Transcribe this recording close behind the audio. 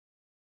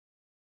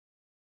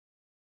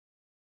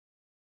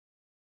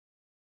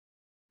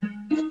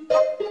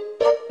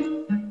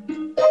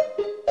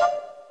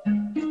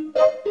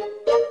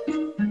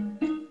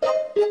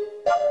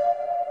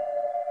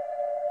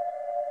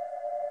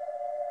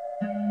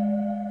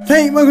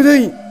Saya bagus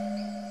saya.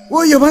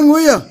 Wokyoh bang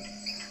Wokyoh.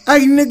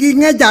 Hari ni lagi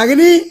ngajar ke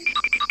ni?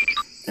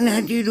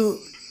 Nanti duduk.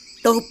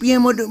 Topi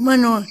yang mau duduk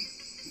mana?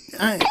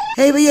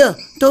 Hei Wokyoh,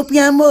 topi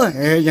yang mau.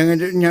 Jangan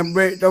duduk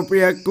nyabek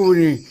topi aku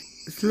ni.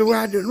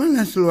 Seluar duduk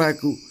mana seluar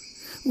aku?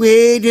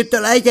 Weh, dia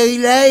tak lain cari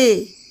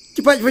lain.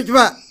 Cepat.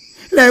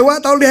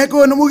 Lewat tau lihat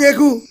aku, anak murid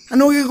aku.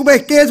 Anak murid aku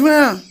bekir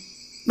sebenarnya.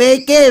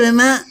 Bekir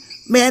memang.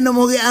 Anak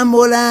murid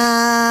ambo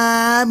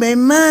lah.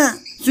 Memang.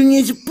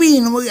 Sunyi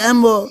sepi anak murid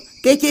ambo.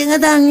 Kecek dengan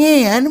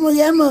tangan anak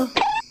murid ambo.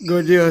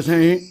 Godia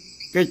saya.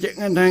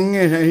 Kecek dengan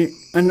tangan saya.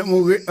 Anak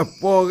murid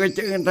apa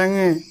kecek dengan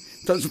tangan?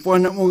 Tak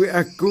sepuh anak murid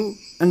aku.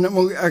 Anak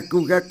murid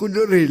aku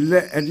duduk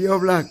relax. Dia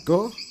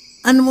belakang.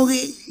 Anak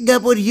murid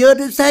gapo dia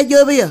duduk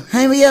saja apa ya?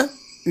 Hai apa ya?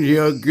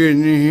 Dia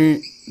gini.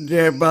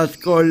 Bebas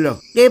sekolah.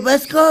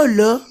 Bebas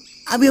sekolah?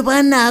 Habis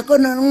mana aku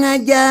nak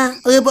mengajar?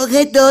 Orang bawa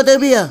kereta tu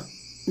apa ya?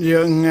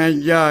 Dia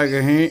mengajar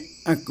ke?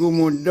 Aku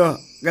mudah.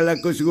 Kalau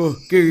aku suruh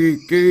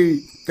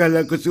kiri.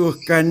 Kalau aku suruh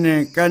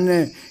kanan.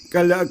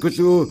 Kalau aku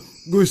suruh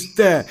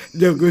Gusta,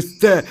 dia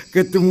Gusta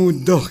kata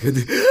mudah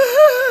kata.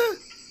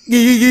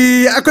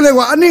 Gigi, aku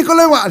lewat ni.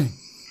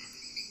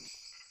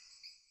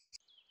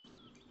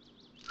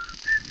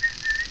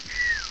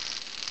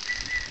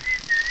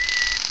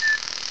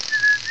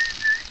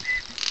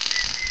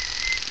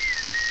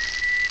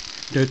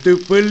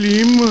 Datuk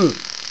Pelima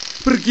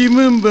pergi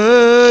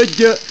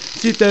membajak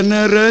si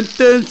tanah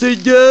rantan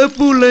sejak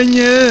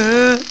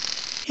pulangnya.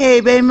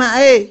 Hei, Bema,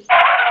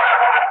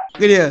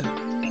 ke dia?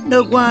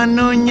 Dok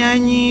wano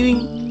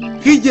nyanyi.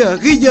 Hija.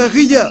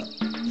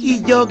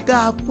 Hijau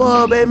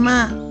gapo,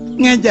 Bema?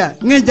 Ngajar.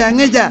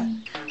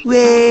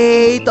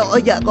 Weh, tak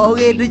ajak kau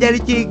orang tu jadi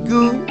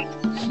cikgu.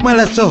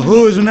 Malah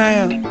soho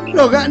sebenarnya.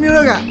 Logak.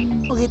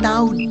 Orang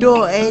tahu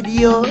dok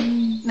dia.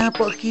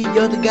 Nampak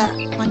hijau tegak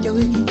macam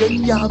hijau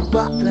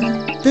jabak lah.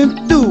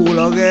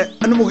 Tentulah ke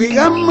anak murid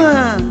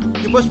ramah.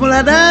 Di pos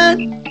meladan.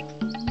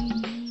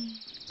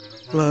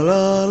 La.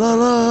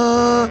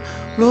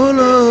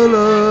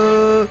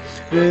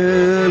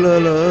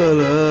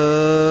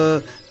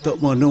 Tak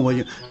mana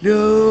banyak.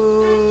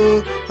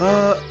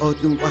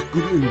 Tunggu aku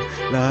dulu.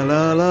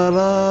 La.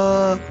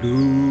 Du.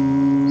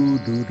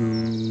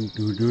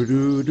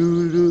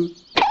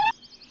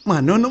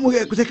 Mana nak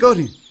murid aku sekor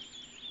ni?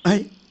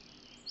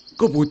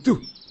 Kau butuh?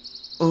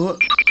 Oh,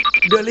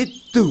 dah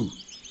itu.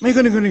 Mai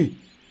kau ni.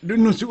 Duk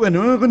nusuk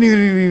mana kau ni.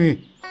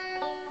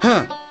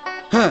 Ha.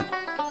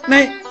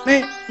 Naik.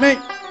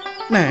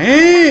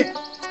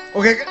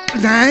 Okey,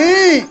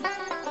 naik.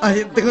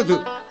 Tengok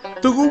tu.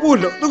 Tunggu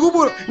bulu.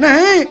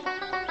 Naik.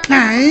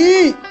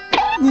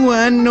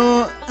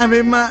 Guano,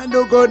 ambil mak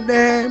duk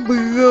kode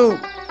beruk.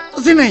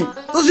 Tak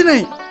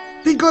sini.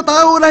 Tiga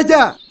tahun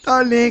aja.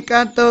 Tak boleh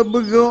kata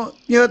beruk.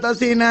 Dia tak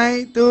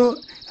sini tu.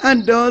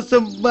 Ada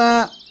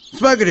sebab.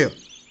 Sebab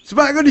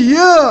ke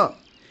dia?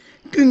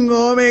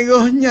 Kengo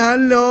merah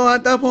nyala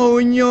atas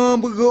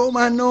pohonnya beruk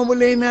mana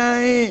boleh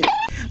naik.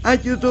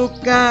 Aku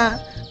suka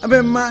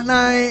abang mak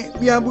naik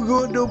biar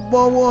beruk di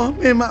bawah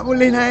memang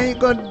boleh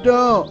naik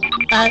kodok.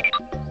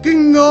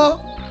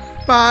 Kengo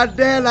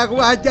padahal aku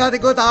ajar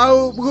aku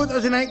tahu beruk tak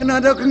boleh naik kena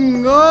ada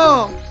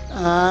kengo.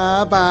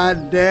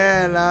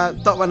 Padahal lah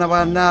tak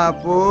pandai-pandai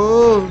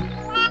pun.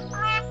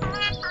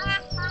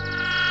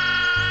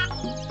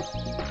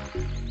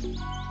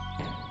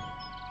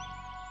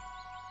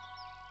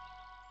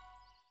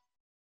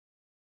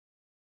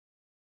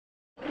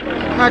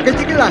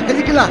 Kecil-kelah.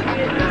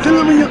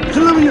 Selalu minyak.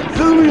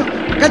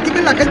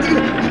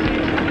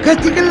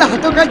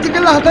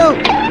 Kecil-kelah tu.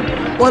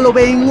 Walau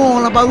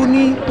bengong lah baru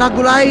ni. Lagu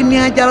lain ni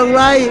ajar lagu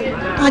lain.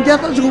 Ajar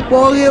tak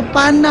serupa orang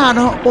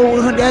panas.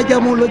 Orang dia ajar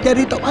mulut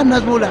jadi tak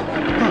panas mula.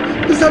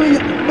 Besar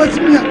minyak.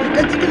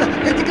 Kecil-kelah.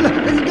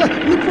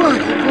 Lepas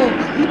koko.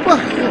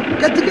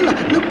 Kecil-kelah.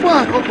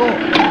 Lepas koko.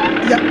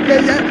 Ya.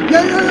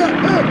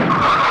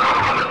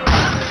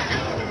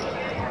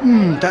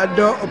 Tak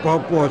ada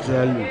apa-apa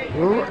selalu.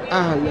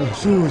 Alah,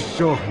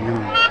 susahnya.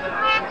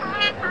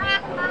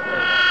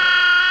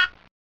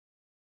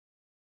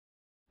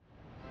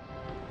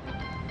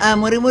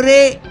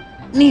 Murid-murid.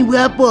 Ni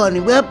berapa?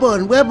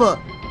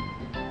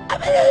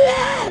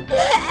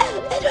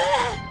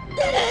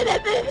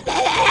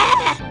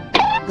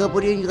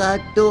 Kemudian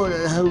ratus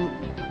lah.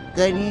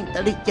 Kan ni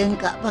tak boleh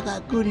cengkak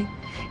pakai aku ni.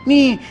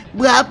 Ni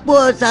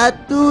berapa?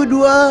 Satu,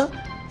 dua.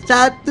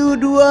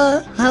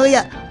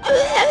 Ya.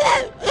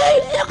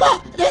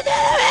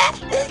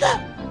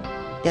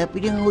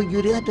 Tapi dia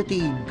hujur dia atau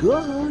tiga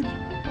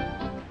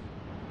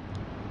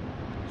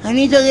ni.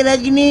 Ni sore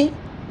lagi ni.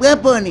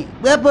 Berapa ni?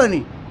 Berapa?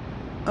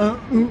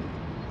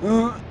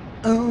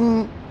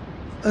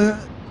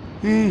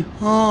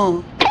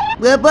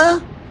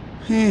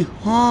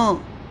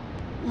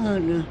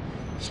 Aduh.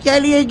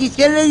 Sekali lagi.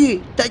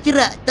 Tak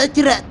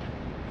cerat.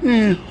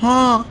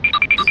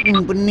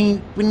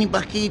 Pening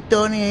pas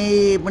kita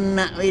ni.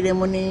 Penak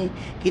demo ni.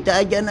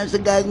 Kita ajak nak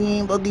segangi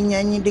bagi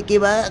nyanyi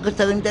dekat barat. Aku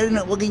sekarang tadi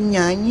nak bagi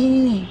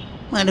nyanyi.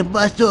 Mana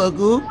basuh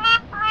aku?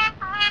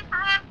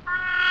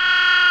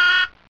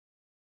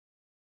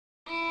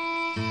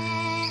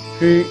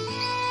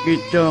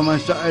 kita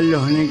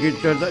masalah ni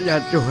kita tak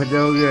jatuh pada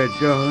orang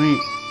dah ni.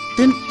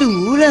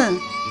 Tentulah.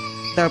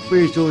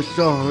 Tapi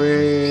susah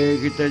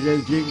kita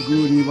jadi cikgu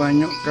ni,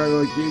 banyak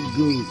kalau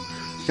cikgu.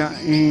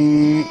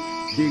 Saik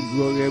cikgu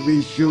orang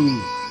bisu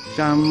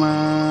sama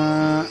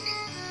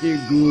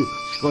cikgu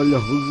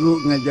sekolah buruk,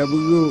 ngajar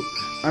buruk.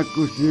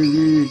 Aku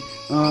sendiri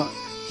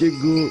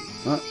cikgu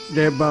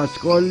debat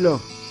sekolah.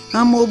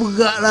 Ambo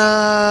berat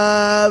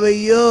lah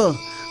bayo.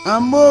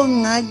 Ambo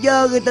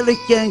ngajar kita boleh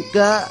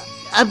cengkak.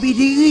 Habis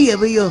diri ya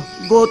bayo.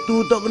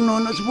 Gotu tak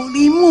kena nak sebut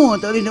 5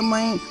 tak boleh nak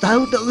main.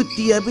 Tahu tak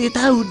reti habis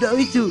tahu tak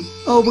itu.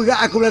 Oh berat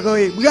aku lah kau,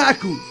 berat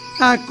aku.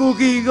 Aku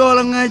kira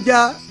lah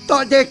ngajar.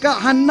 Tak cekak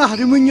hanah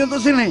di munyuk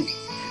tak sini.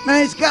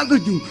 Naik sekat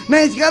 7.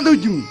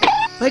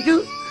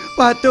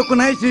 Lepas tu aku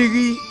naik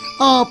sendiri.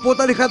 Apa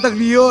tak dikata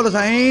dia lah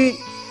saya.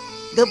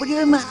 Gapa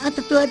dia mak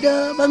atas tu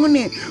ada bangun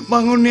ni.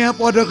 Bangun ni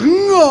apa ada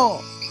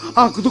kenga.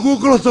 Aku tunggu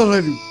kelas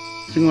lagi.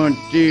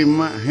 Sengaja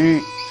mak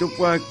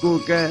supaya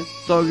aku kan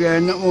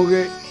seorang anak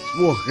murid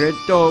sebuah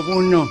kereta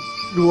punah.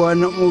 2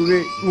 anak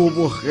murid 2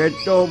 buah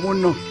kereta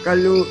punah.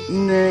 Kalau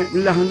ni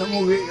belah anak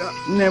murid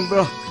ni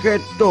belah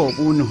kereta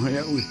punah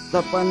ya weh.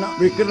 Siapa nak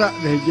bergerak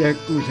dah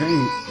aku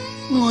saya.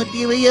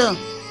 Ngerti bayar.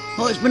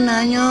 Hak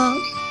sebenarnya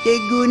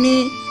cikgu ni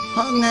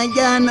hak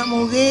ngajar anak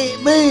murid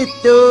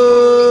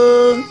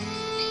betul.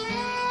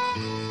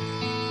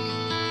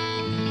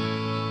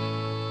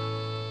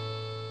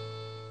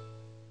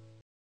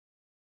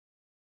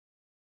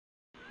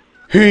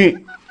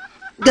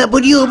 Gak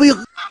dia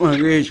bayar.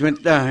 Mari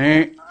sebentar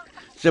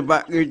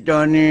sebab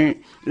kita ni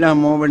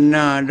lama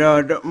benar dah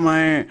dok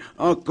main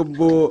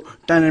kebun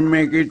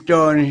tanaman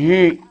kita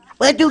ni.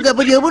 Lepas tu gak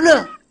dia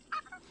pula.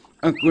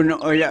 Aku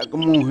nak ayak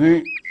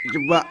kamu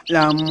sebab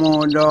lama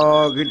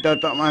dah kita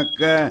tak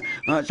makan.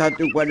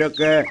 Satu pada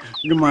ke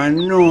di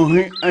mana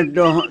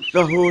ada hak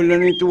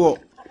sahulan ni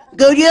tuak.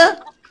 Kau dia?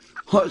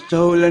 Hak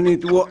sahulan ni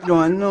tuak di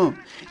mana?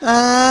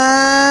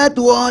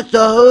 Tuak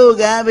sahur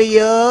kan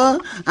bayar.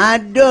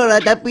 Ada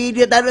lah tapi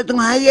dia tak ada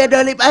tengah hari,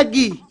 ada balik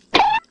pagi.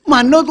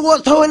 Mana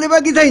tuak sahur balik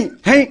pagi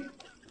saya?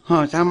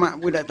 Sama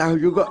pun tak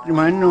tahu juga di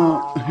mana.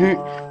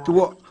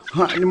 Tuak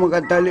hak lima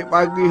kata alik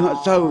pagi hak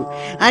sahur.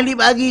 Alik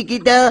pagi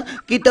kita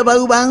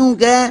baru bangun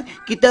kan.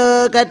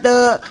 Kita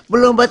kata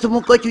belum basuh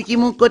muka, cuci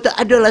muka tak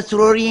adalah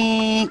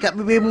selori kat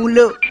bibir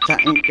mulut.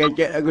 Saik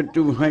kecek aku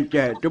tu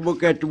macam tu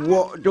bukan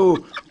tuak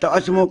tu. Tak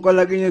basuh muka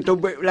lagi ni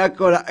tobek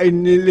belakang lah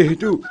nilih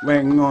tu.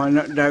 Bengok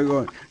nak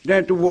darah.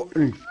 Dan tuak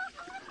ni.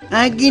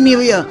 Gini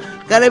Bia,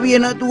 kalau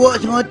Bia nak tuak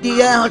sengoti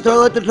kan,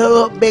 suara tu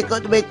suara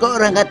bekok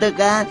orang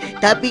katakan.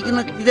 Tapi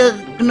kita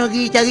kena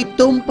pergi cari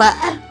tumpak.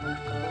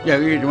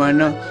 Cari di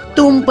mana?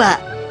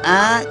 Tumpak.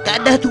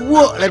 Kadah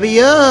tuak lah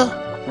Bia.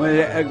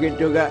 Boleh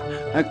gitu kak,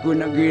 aku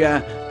nak pergi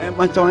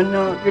macam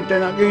mana kita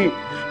nak pergi?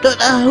 Tak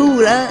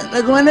tahulah,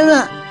 lagu mana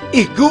nak?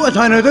 Ikut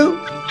macam mana tu?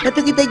 Kata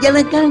kita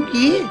jalan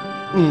kaki.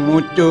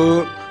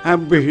 Motor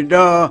habis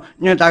dah,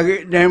 nya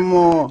tarik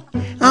demo.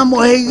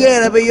 Mau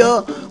heran lah Bia.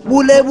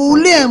 Boleh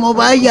mau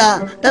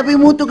bayar, tapi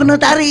motor kena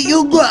tarik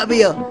juga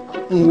Bia.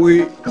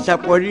 Wih,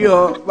 siapa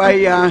dia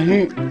bayar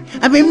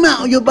habis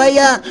mak je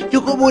bayar.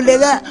 Cukup boleh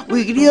tak?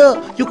 Wih dia.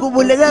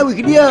 Cukup boleh tak? Wih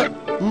dia.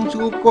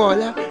 Suka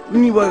lah.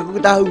 Ni baru aku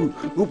tahu.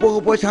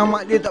 Rupa-rupa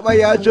sama dia tak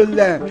bayar asal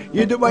lah.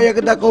 Dia tu bayar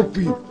kedai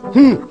kopi.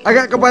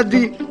 Agak ke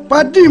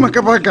padi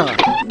makan pakar.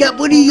 Tak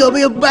pun dia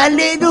bayar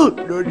balik tu.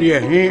 Duk dia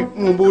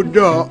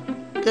budak.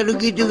 Kalau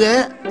gitu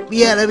kan,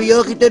 biarlah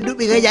Bia kita duduk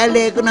pinggir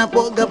jalan. Aku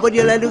nampak gapa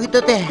dia lalu kita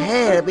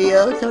tehel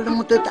Bia. Soalnya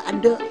motor tak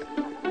ada.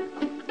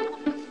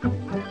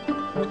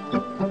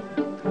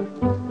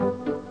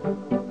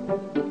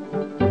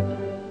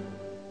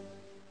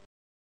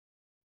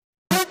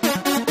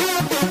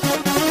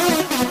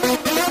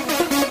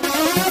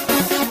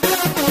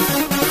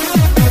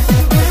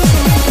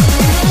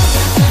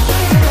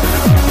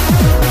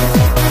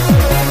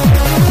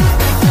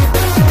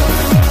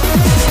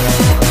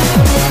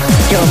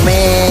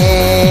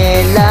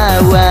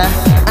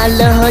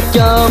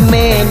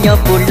 Comenyo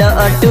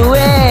pula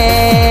duwe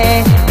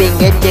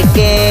pinggir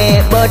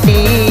cekek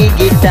body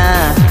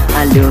kita.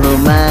 Aluh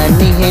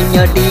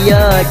manisnya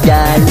dia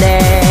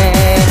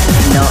jalan.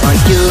 No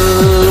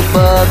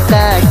jumpa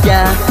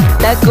kaca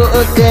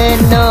takut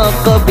kena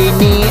ko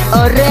bini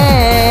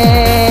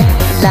ore.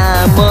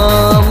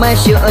 Lama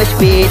masuk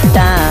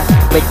hospital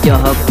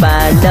pecah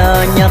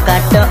palanya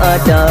kata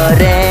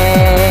dore.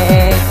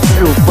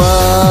 Rupa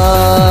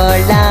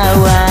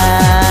lawan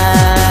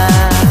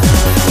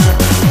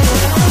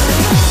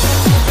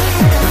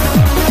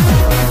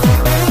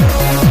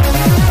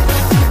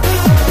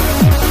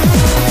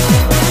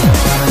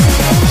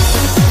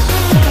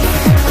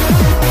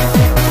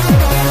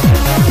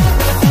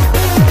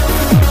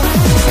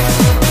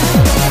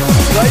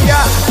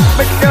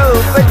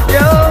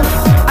betul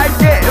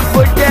adik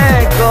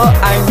boleh ko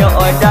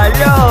anak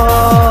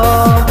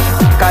dalam.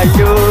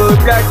 Kalau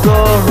jago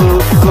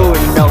hukum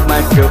nak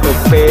masuk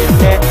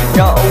penek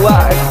nak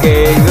buat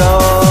kira.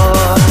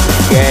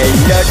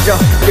 Kira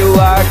dah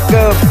dua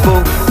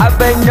kepung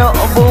abang nak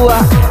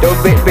buat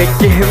dobek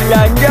becih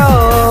belanja.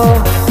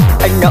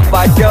 Anak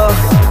pada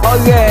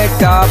orang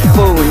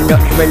kapung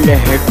nak sembelih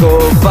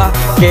kubah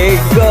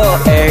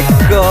 3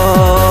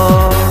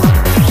 ekor.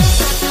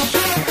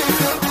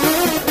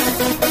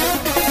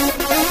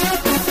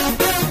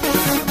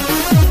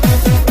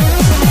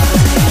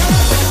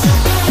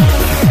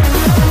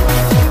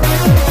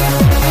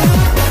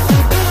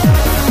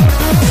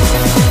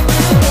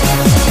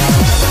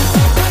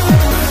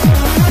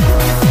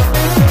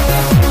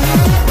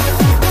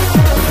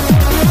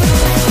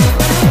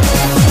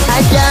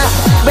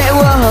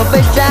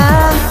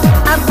 Besar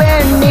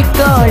Abang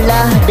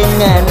Nikolah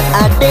dengan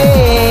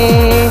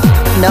adik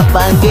nak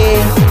panggil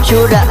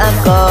syurah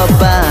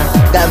akoba,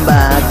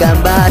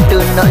 gambar-gambar tu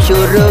nak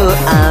suruh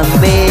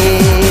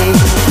ambil.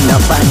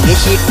 Nak panggil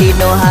Siti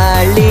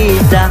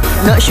Nurhaliza,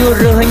 nak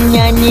suruh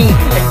nyanyi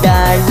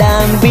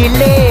dalam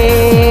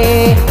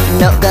bilik.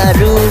 Nak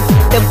garu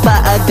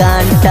tempat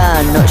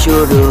ganta, nak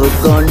suruh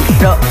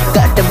gondrok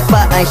kat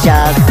tempat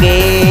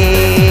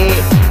sakit.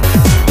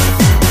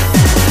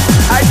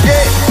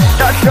 Adik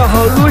tak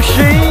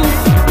solusi,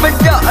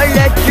 bedak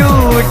laju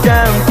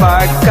dan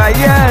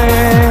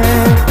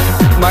pakaian.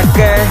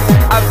 Maka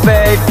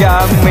abang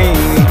jami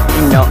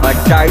nak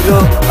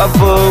taruh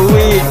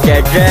bui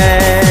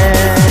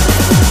jajan.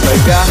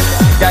 Perah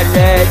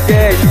dalam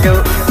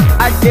dulu,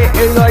 adik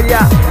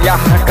royak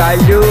lah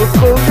kayu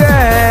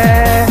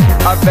kurang.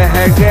 Abang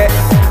harap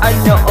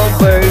anak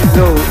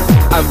baru,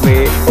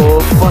 ambil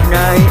upah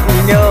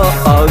naiknya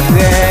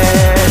orang.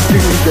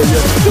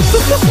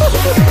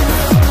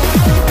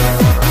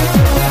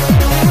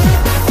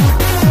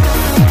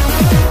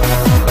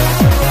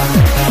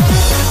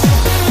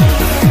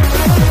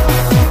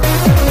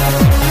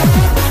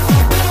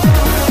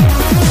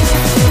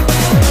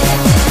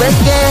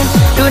 Bagai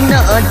tu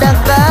nak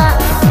daka,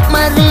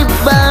 mari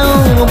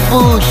bau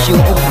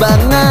busuk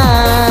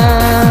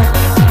banget.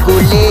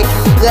 Kulit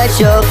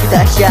rasok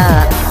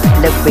kasar,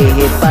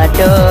 lebih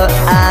pada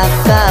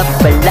akar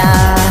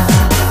belah.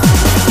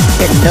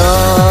 Kena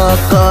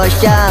kau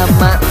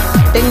sama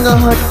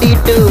tengah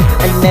tidur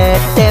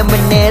nete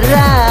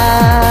menera.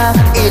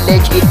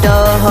 Ile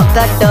cerita hok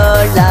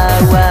kata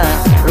lawa,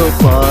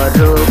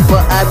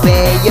 rupa-rupa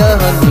abe yo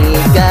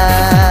ngiga.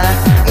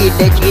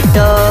 Ile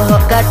cerita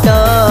hok kata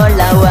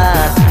lawa,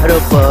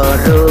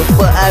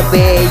 rupa-rupa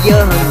abe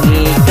yo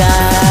ngiga.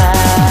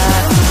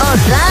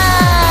 Alright.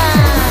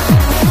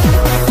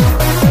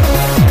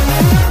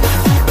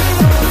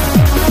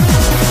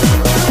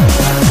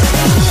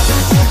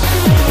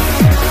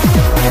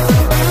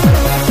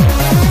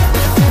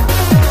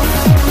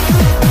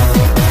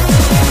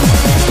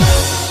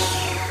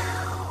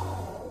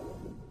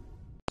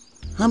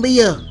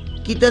 Ya,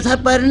 kita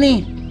sabar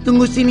ni.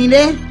 Tunggu sini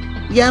deh.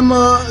 Yang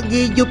mau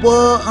pergi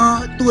jumpa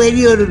tu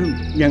area dulu.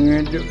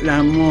 Jangan duduk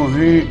lama,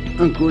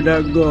 Aku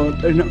dah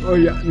tak nak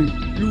koyak ni.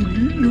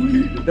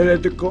 Luli, dah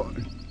tekok.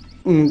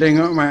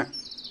 Tengok, Mak.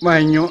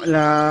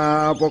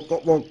 Banyaklah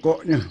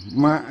pokok-pokoknya.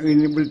 Mak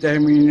ini boleh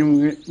minum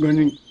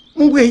ni.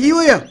 Mungkin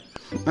jiwa ya?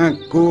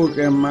 Aku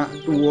kan Mak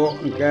Tuak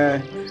kan.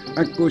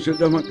 Aku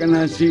sudah makan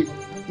nasi.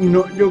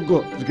 Nak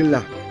juga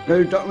segelah.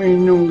 Kalau tak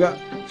minum tak,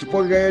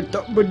 supaya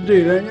tak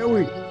bedil lah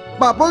nyawi.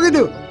 Apa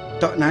gitu?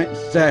 Tak naik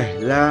seh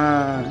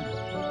lah.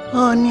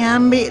 Oh, ni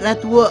ambil lah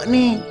Tuak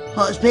ni.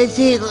 Hak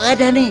spesial kau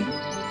ada ni.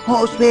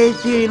 Hak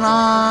spesial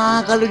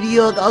lah. Kalau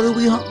dia kat orang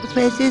beri hak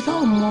spesial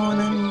sama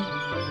lah ni.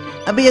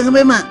 Habis yang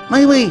sampai Mak.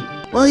 Mari.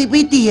 Mari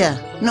piti lah.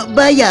 Nak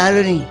bayar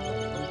lah ni.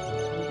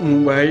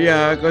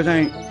 Bayar kau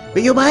sayang.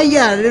 Bagi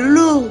bayar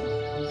dulu.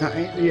 Tak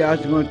dia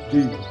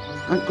semati.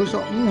 Aku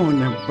sok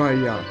nak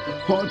bayar.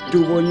 Hak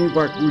tu ni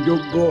aku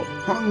juga.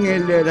 Hak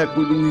ngelak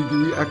aku dengan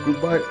duit aku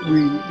bayar.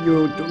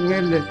 Yo tu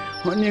ngelak.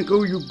 Hak ni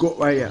kau juga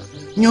bayar.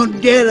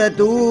 Nyodel lah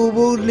tu.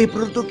 Boleh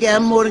perut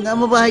kiamur dengan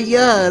kamu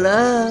bayar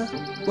lah.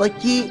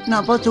 Pakcik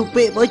nak apa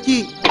supik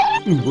pakcik?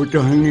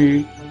 Bodoh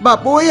ni.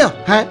 Bapa ya?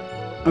 Ha?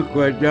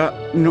 Aku ajak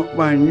nak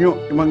banyak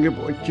dipanggil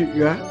pakcik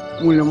ya.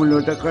 Mula-mula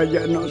tak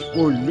ajak nak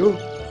 10.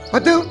 Lepas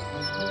tu?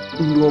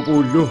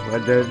 20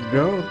 ada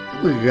dah.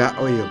 Berat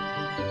ya.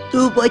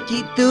 Tu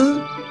pakcik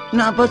tu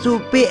nak apa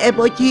supik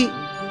pakcik?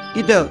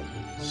 Kita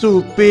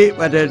supik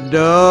pada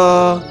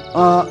dah.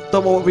 Tak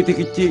bawa piti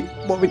kecil,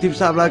 bawa piti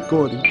besar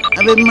belakang ni.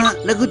 Habis Mak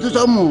lagu tu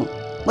semua.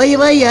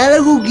 Bayar-bayar lah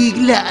rugi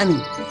gelak ni.